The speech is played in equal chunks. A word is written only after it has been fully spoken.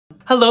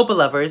Hello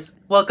Belovers,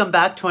 welcome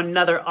back to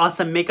another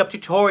awesome makeup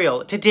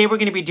tutorial. Today we're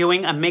going to be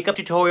doing a makeup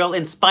tutorial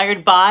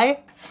inspired by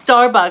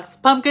Starbucks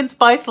Pumpkin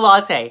Spice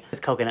Latte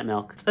with coconut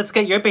milk. Let's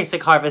get your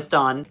basic harvest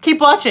on. Keep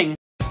watching!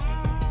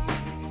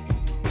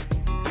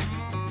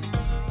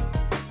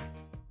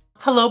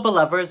 Hello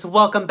Belovers,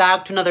 welcome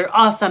back to another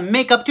awesome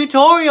makeup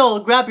tutorial!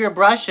 Grab your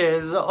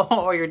brushes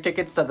or your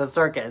tickets to the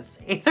circus.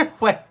 Either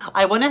way,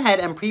 I went ahead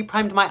and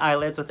pre-primed my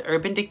eyelids with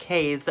Urban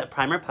Decay's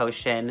Primer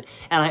Potion,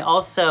 and I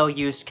also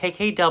used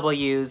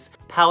KKW's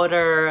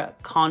Powder,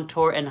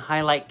 Contour, and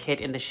Highlight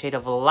Kit in the shade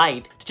of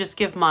Light to just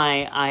give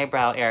my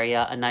eyebrow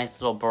area a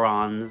nice little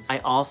bronze. I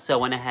also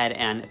went ahead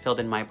and filled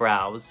in my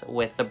brows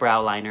with the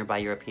Brow Liner by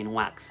European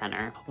Wax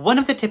Center. One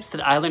of the tips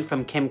that I learned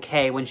from Kim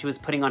K when she was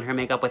putting on her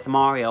makeup with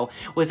Mario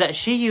was that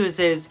she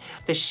uses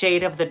the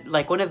shade of the,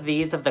 like one of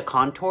these of the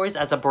contours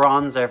as a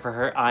bronzer for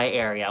her eye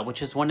area,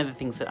 which is one of the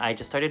things that I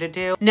just started to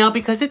do. Now,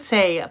 because it's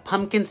a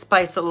pumpkin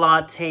spice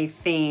latte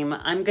theme,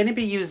 I'm gonna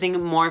be using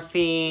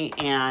Morphe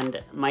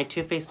and my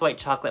Too Faced White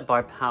Chocolate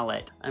Bar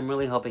palette. I'm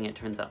really hoping it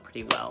turns out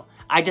pretty well.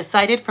 I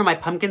decided for my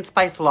pumpkin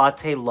spice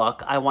latte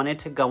look, I wanted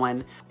to go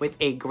in with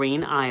a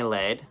green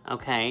eyelid,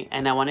 okay?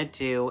 And I want to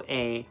do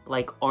a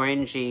like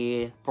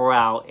orangey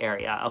brow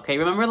area, okay?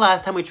 Remember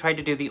last time we tried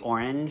to do the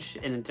orange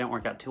and it didn't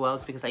work out too well?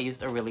 It's because I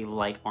used a really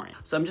light orange.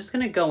 So I'm just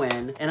gonna go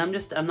in and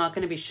I'm not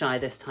gonna be shy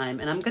this time,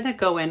 and I'm gonna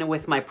go in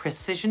with my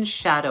Precision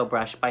Shadow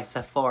Brush by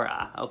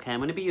Sephora, okay? I'm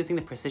gonna be using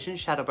the Precision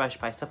Shadow Brush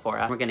by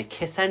Sephora. We're gonna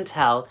kiss and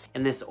tell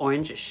in this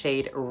orange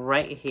shade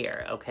right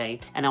here, okay?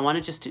 And I want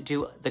to just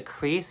do the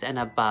crease and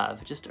above.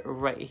 Just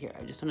right here.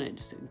 I just want to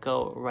just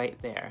go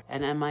right there.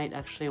 And I might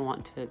actually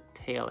want to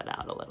tail it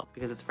out a little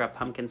because it's for a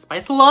pumpkin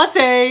spice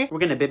latte. We're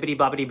gonna bibbity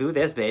bobbity boo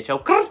this bitch. Oh,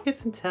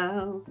 kiss and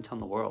tell. I'm telling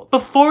the world.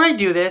 Before I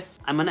do this,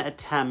 I'm gonna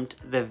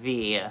attempt the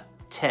V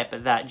tip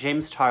that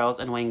James Charles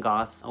and Wayne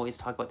Goss always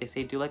talk about. They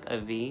say do like a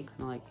V,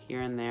 kind of like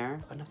here and there.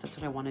 I don't know if that's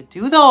what I want to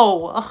do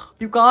though. Ugh,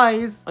 you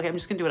guys. Okay, I'm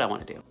just gonna do what I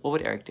want to do. What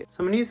would Eric do? So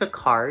I'm gonna use a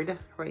card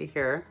right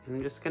here.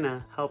 I'm just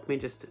gonna help me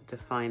just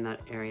define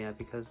that area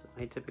because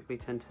I typically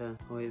tend to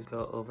always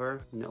go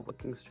over, no,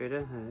 looking straight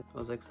ahead. I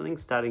was like,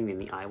 something's stabbing me in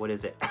the eye. What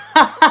is it?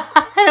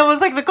 And it was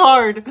like the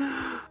card.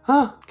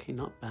 Okay,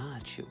 not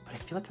bad, shoot. But I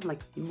feel like I'm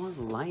like more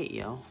light,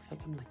 yo. I feel like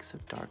I'm like so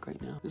dark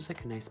right now. This is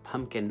like a nice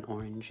pumpkin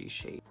orangey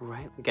shade,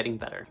 right? I'm getting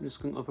better. I'm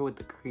just going over with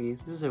the crease.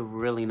 This is a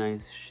really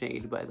nice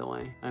shade, by the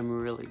way. I'm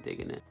really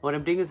digging it. What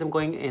I'm doing is I'm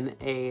going in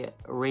a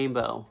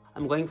rainbow.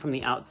 I'm going from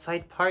the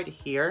outside part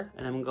here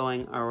and I'm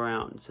going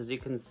around. So as you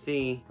can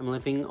see, I'm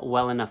living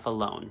well enough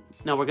alone.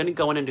 Now we're gonna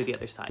go in and do the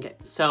other side. Okay,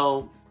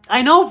 so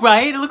I know,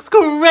 right? It looks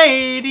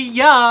great,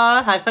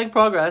 yeah. Hashtag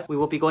progress. We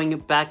will be going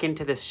back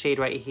into this shade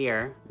right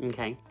here.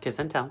 Okay, kiss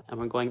and tell. And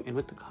we're going in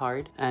with the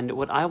card. And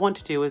what I want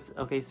to do is,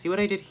 okay, see what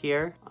I did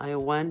here? I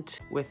went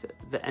with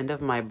the end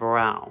of my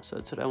brow. So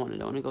that's what I want to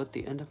do. I want to go with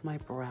the end of my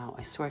brow.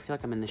 I swear I feel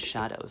like I'm in the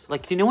shadows.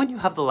 Like, do you know when you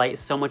have the light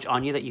so much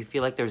on you that you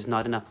feel like there's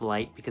not enough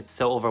light because it's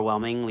so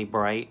overwhelmingly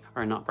bright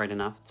or not bright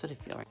enough? That's what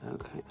I feel like.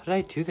 Okay, how did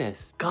I do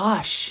this?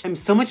 Gosh, I'm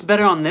so much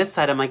better on this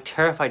side. I'm like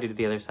terrified to do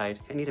the other side.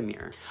 I need a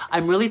mirror.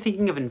 I'm really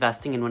thinking of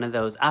investing in one of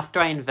those. After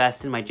I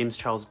invest in my James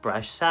Charles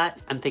brush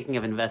set, I'm thinking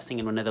of investing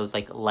in one of those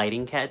like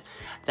lighting kits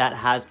that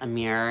has a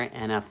mirror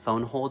and a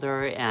phone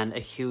holder and a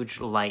huge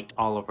light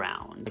all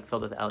around, like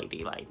filled with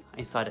LED light.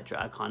 I saw it at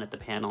DragCon at the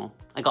panel.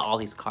 I got all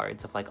these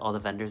cards of like all the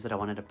vendors that I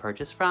wanted to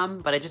purchase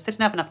from, but I just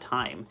didn't have enough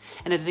time.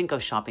 And I didn't go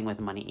shopping with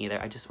money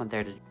either. I just went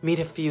there to meet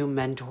a few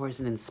mentors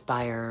and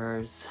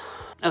inspirers.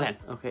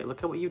 Okay,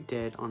 look at what you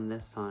did on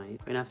this side.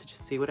 We're gonna have to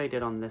just see what I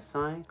did on this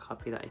side.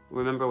 Copy that.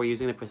 Remember, we're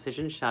using the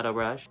Precision Shadow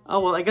Brush. Oh,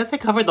 well, I guess I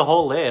covered the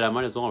whole lid. I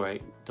might as well,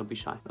 right? Don't be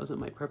shy. That wasn't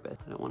my purpose.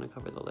 I don't want to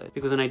cover the lid.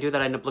 Because when I do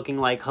that, I end up looking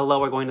like, hello,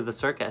 we're going to the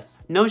circus.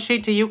 No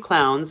shade to you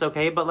clowns,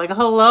 okay? But like,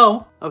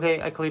 hello.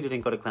 Okay, I clearly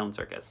didn't go to clown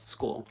circus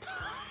school.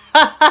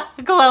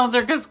 Clown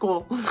circus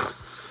school.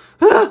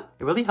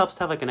 It really helps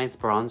to have like a nice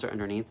bronzer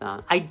underneath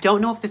that. I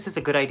don't know if this is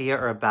a good idea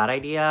or a bad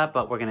idea,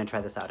 but we're gonna try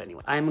this out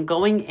anyway. I'm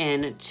going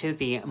into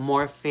the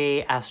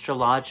Morphe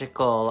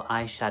Astrological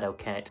Eyeshadow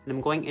Kit, and I'm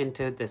going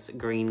into this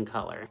green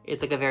color.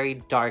 It's like a very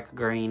dark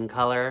green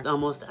color. It's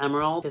almost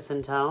emerald, kiss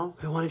and tell.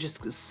 I wanna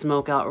just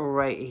smoke out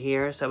right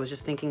here, so I was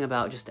just thinking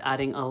about just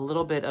adding a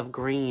little bit of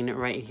green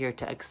right here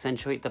to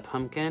accentuate the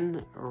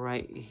pumpkin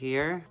right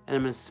here, and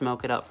I'm gonna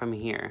smoke it out from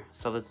here.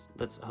 So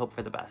let's hope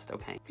for the best,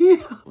 okay?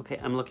 Okay,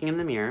 I'm looking in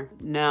the mirror.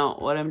 Now,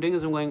 what I'm doing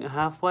is I'm going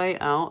halfway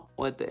out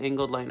with the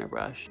angled liner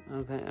brush.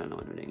 Okay, I don't know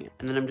what I'm doing yet.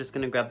 And then I'm just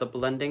gonna grab the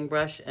blending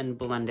brush and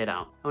blend it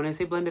out. When I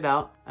say blend it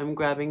out, I'm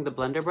grabbing the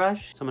blender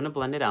brush. So I'm gonna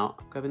blend it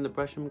out. Grabbing the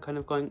brush, I'm kind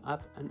of going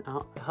up and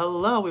out.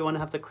 Hello, we wanna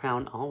have the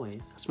crown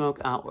always.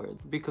 Smoke outward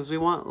because we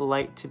want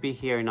light to be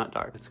here, not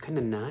dark. It's kind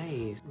of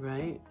nice,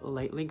 right?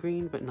 Lightly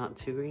green, but not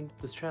too green.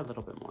 Let's try a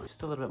little bit more.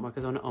 Just a little bit more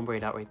because I wanna ombre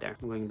it out right there.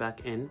 I'm going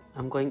back in.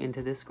 I'm going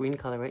into this green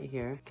color right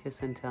here.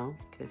 Kiss and tell,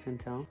 kiss and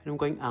tell. And I'm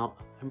going out.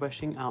 I'm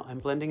brushing out. I'm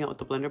blending out with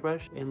the blender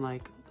brush in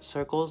like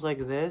circles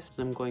like this.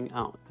 I'm going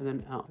out and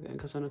then out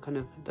because I'm kind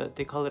of,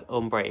 they call it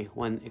ombre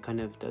when it kind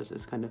of does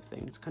this kind of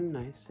thing. It's kind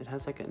of nice. It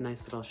has like a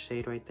nice little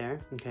shade right there.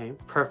 Okay,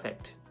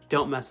 perfect.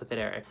 Don't mess with it,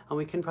 Eric. And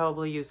we can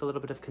probably use a little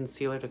bit of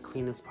concealer to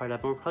clean this part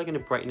up. And we're probably gonna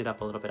brighten it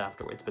up a little bit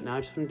afterwards. But now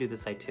I just wanna do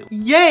this side too.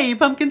 Yay,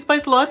 pumpkin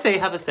spice latte.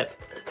 Have a sip.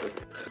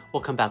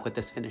 We'll come back with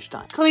this finished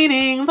eye.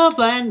 Cleaning the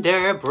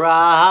blender brush,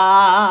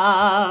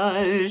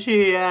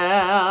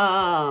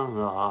 yeah.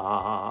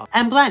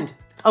 And blend.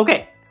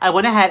 Okay, I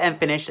went ahead and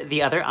finished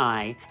the other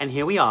eye. And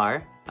here we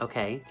are.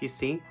 Okay, do you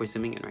see? We're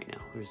zooming in right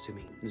now. We're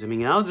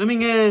zooming out,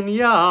 zooming in,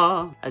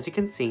 yeah. As you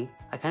can see,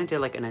 I kind of did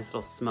like a nice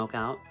little smoke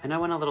out. And I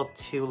went a little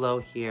too low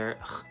here.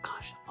 Ugh,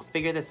 gosh, I'll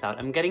figure this out.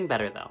 I'm getting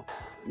better though.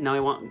 No,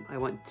 I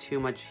went too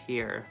much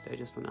here. I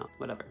just went out,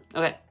 whatever.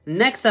 Okay,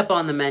 next up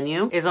on the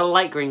menu is a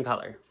light green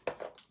color.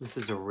 This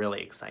is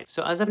really exciting.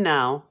 So as of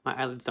now, my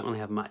eyelids don't really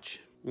have much.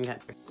 Okay,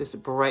 this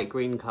bright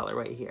green color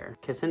right here.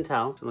 Kiss and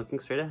tell. So I'm looking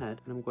straight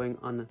ahead. And I'm going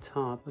on the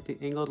top with the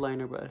angled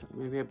liner brush.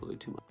 Maybe I blew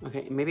too much.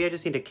 Okay, maybe I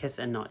just need to kiss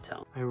and not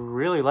tell. I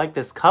really like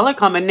this color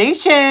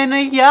combination.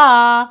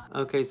 Yeah.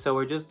 Okay, so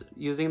we're just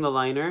using the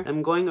liner.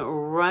 I'm going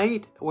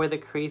right where the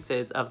crease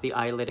is of the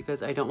eyelid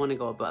because I don't want to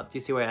go above. Do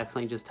you see where I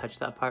accidentally just touched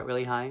that part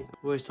really high?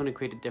 We just want to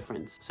create a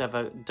difference. So I have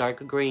a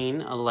dark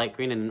green, a light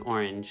green, and an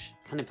orange.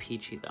 Kind of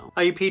peachy though.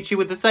 Are you peachy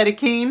with the side of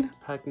Keen?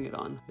 Packing it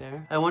on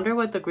there. I wonder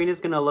what the green is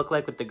gonna look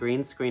like with the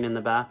green screen in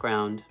the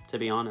background, to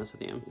be honest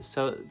with you.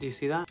 So, do you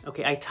see that?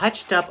 Okay, I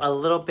touched up a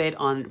little bit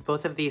on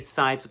both of these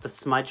sides with the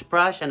smudge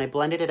brush and I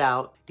blended it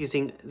out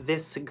using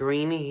this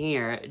green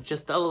here,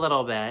 just a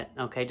little bit,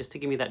 okay, just to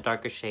give me that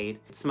darker shade.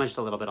 It smudged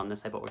a little bit on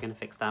this side, but we're gonna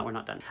fix that. We're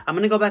not done. I'm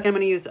gonna go back and I'm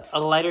gonna use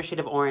a lighter shade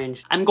of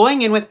orange. I'm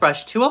going in with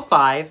brush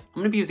 205.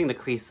 I'm gonna be using the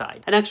crease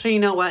side. And actually, you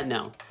know what?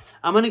 No.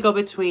 I'm gonna go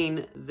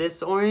between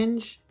this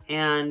orange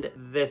and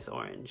this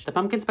orange. The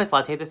pumpkin spice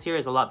latte this year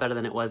is a lot better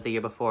than it was the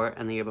year before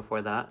and the year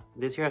before that.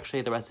 This year,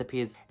 actually, the recipe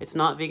is, it's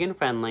not vegan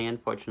friendly,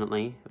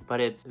 unfortunately, but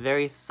it's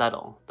very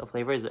subtle. The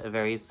flavor is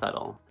very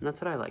subtle. And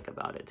that's what I like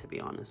about it, to be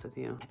honest with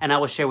you. And I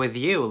will share with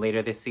you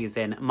later this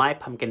season my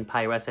pumpkin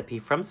pie recipe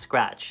from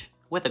scratch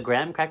with a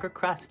graham cracker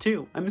crust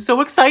too. I'm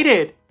so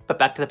excited. But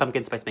back to the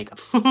pumpkin spice makeup.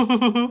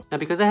 Now,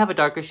 because I have a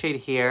darker shade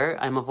here,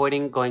 I'm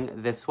avoiding going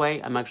this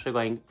way. I'm actually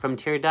going from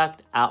tear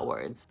duct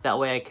outwards. That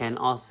way I can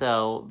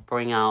also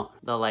bring out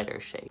the lighter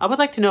shade. I would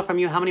like to know from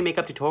you, how many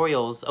makeup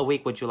tutorials a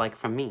week would you like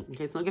from me?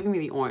 Okay, it's not giving me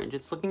the orange.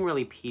 It's looking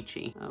really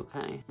peachy.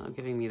 Okay, not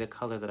giving me the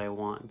color that I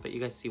want. But you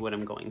guys see what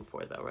I'm going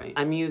for though, right?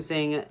 I'm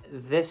using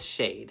this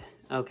shade.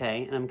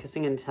 Okay, and I'm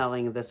kissing and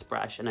telling this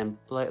brush and I'm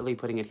lightly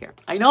putting it here.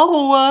 I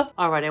know!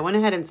 All right, I went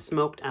ahead and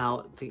smoked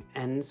out the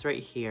ends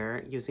right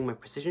here using my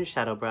precision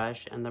shadow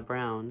brush and the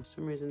brown. For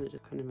some reason, it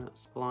just kind of not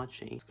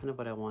splotchy. It's kind of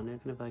what I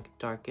wanted, kind of like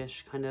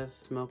darkish kind of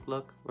smoke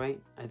look, right?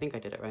 I think I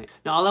did it right.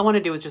 Now, all I want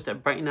to do is just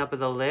brighten up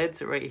the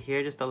lids right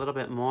here just a little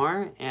bit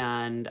more,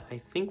 and I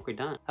think we're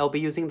done. I'll be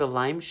using the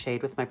lime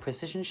shade with my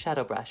precision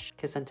shadow brush.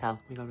 Kiss and tell.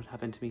 Oh my God, what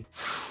happened to me?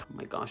 Oh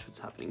my gosh, what's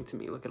happening to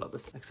me? Look at all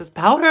this excess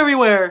powder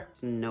everywhere.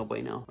 It's no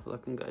bueno.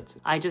 Looking good.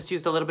 I just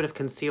used a little bit of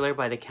concealer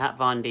by the Kat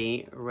Von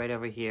D right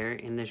over here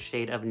in the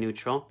shade of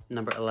neutral,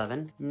 number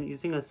 11. I'm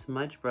using a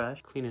smudge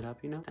brush, clean it up,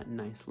 you know? That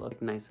nice look,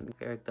 nice and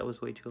Eric, that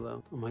was way too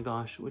low. Oh my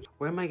gosh,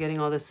 where am I getting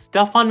all this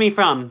stuff on me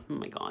from? Oh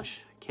my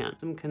gosh, I can't.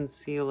 Some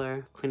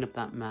concealer, clean up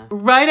that mess.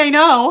 Right, I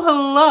know,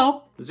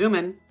 hello. Zoom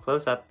in,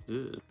 close up.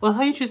 Ugh. Well,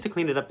 how you choose to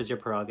clean it up is your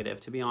prerogative,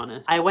 to be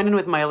honest. I went in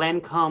with my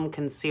Lancome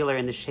concealer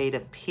in the shade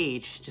of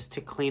peach just to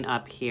clean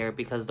up here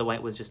because the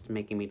white was just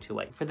making me too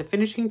white. For the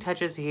finishing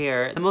touches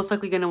here, I'm most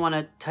likely gonna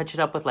wanna touch it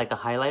up with like a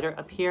highlighter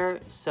up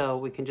here. So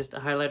we can just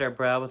highlight our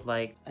brow with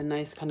like a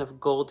nice kind of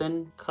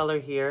golden color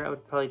here. I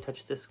would probably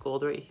touch this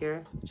gold right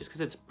here just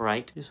because it's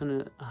bright. Just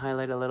wanna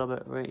highlight a little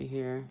bit right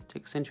here to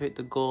accentuate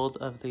the gold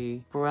of the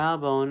brow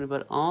bone,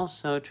 but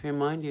also to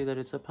remind you that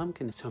it's a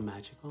pumpkin. It's so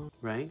magical,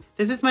 right?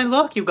 This is my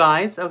look, you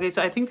guys. Okay,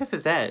 so I think this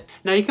is it.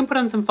 Now you can put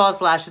on some false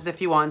lashes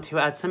if you want to,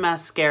 add some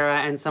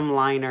mascara and some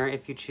liner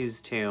if you choose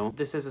to.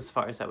 This is as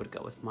far as I would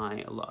go with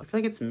my look. I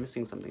feel like it's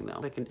missing something though,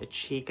 like a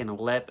cheek and a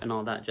lip and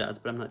all that jazz,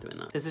 but I'm not doing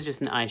that. This is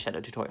just an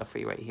eyeshadow tutorial for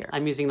you right here.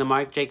 I'm using the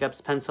Marc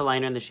Jacobs pencil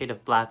liner in the shade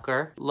of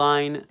Blacker.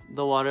 Line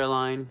the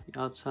waterline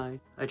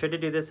outside. I tried to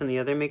do this in the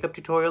other makeup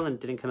tutorial and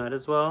it didn't come out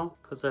as well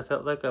because I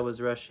felt like I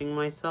was rushing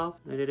myself.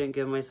 I didn't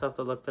give myself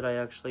the look that I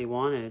actually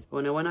wanted.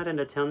 When I went out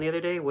into town the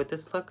other day with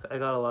this look, I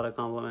got a lot of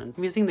compliments.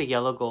 I'm using the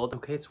yellow gold.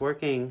 Okay, it's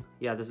working.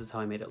 Yeah, this is how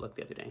I made it look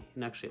the other day.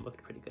 And actually it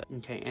looked pretty good.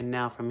 Okay, and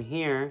now from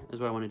here is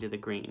where I want to do the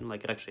green,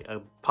 like it actually a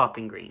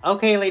popping green.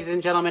 Okay, ladies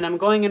and gentlemen, I'm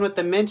going in with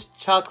the mint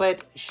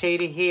chocolate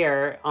shade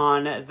here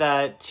on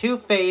the Too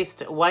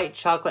Faced white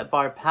chocolate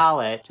bar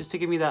palette, just to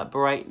give me that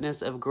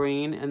brightness of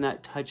green and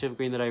that touch of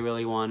green that I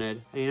really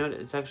wanted. And you know what?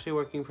 It's actually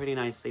working pretty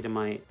nicely to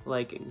my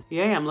liking.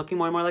 Yay, I'm looking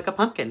more and more like a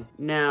pumpkin.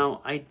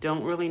 Now, I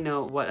don't really know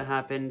know what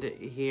happened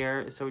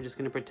here, so we're just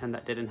gonna pretend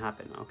that didn't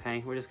happen, okay?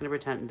 We're just gonna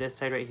pretend this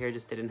side right here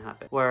just didn't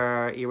happen.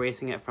 We're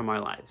erasing it from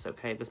our lives,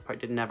 okay? This part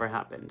never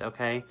happened,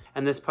 okay?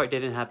 And this part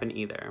didn't happen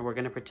either. We're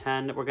gonna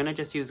pretend, we're gonna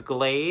just use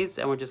glaze,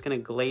 and we're just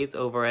gonna glaze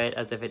over it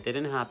as if it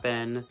didn't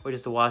happen. We're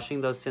just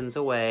washing those sins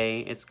away.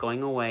 It's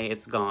going away,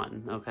 it's gone,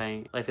 okay?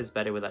 Life is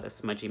better without a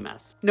smudgy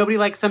mess. Nobody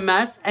likes a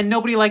mess, and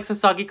nobody likes a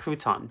soggy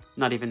crouton.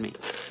 Not even me.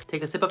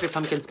 Take a sip of your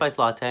pumpkin spice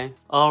latte.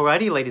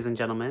 Alrighty, ladies and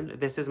gentlemen,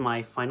 this is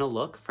my final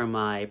look for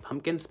my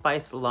pumpkin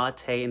spice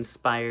latte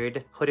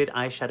inspired hooded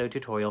eyeshadow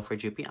tutorial for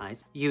droopy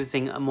eyes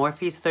using a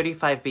Morphe's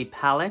 35B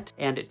palette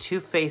and Too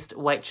Faced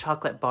white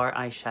chocolate bar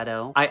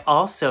eyeshadow. I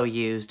also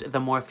used the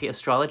Morphe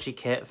astrology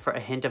kit for a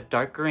hint of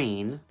dark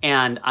green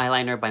and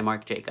eyeliner by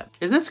Marc Jacob.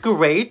 Isn't this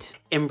great?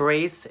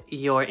 Embrace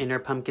your inner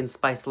pumpkin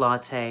spice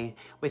latte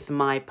with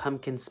my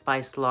pumpkin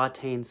spice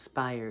latte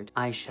inspired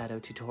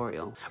eyeshadow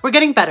tutorial. We're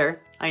getting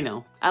better. I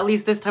know. At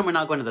least this time we're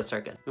not going to the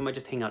circus. We might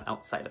just hang out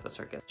outside of the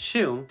circus.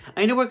 Shoo.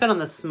 I need to work out on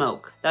the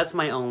smoke. That's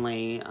my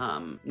only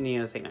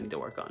new thing I need to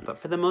work on. But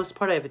for the most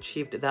part, I've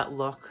achieved that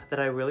look that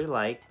I really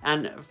like.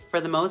 And for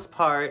the most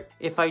part,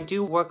 if I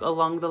do work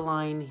along the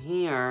line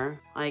here,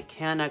 I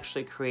can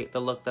actually create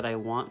the look that I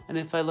want. And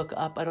if I look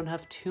up, I don't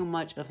have too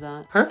much of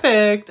that.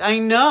 Perfect. I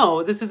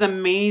know. This is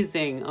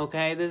amazing.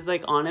 Okay. This is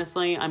like,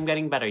 honestly, I'm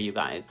getting better, you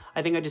guys.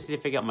 I think I just need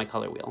to figure out my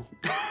color wheel.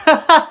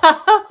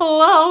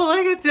 Hello,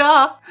 look at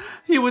that.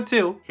 You would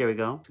too. Here we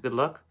go. It's a good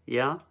look.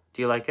 Yeah?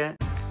 Do you like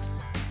it?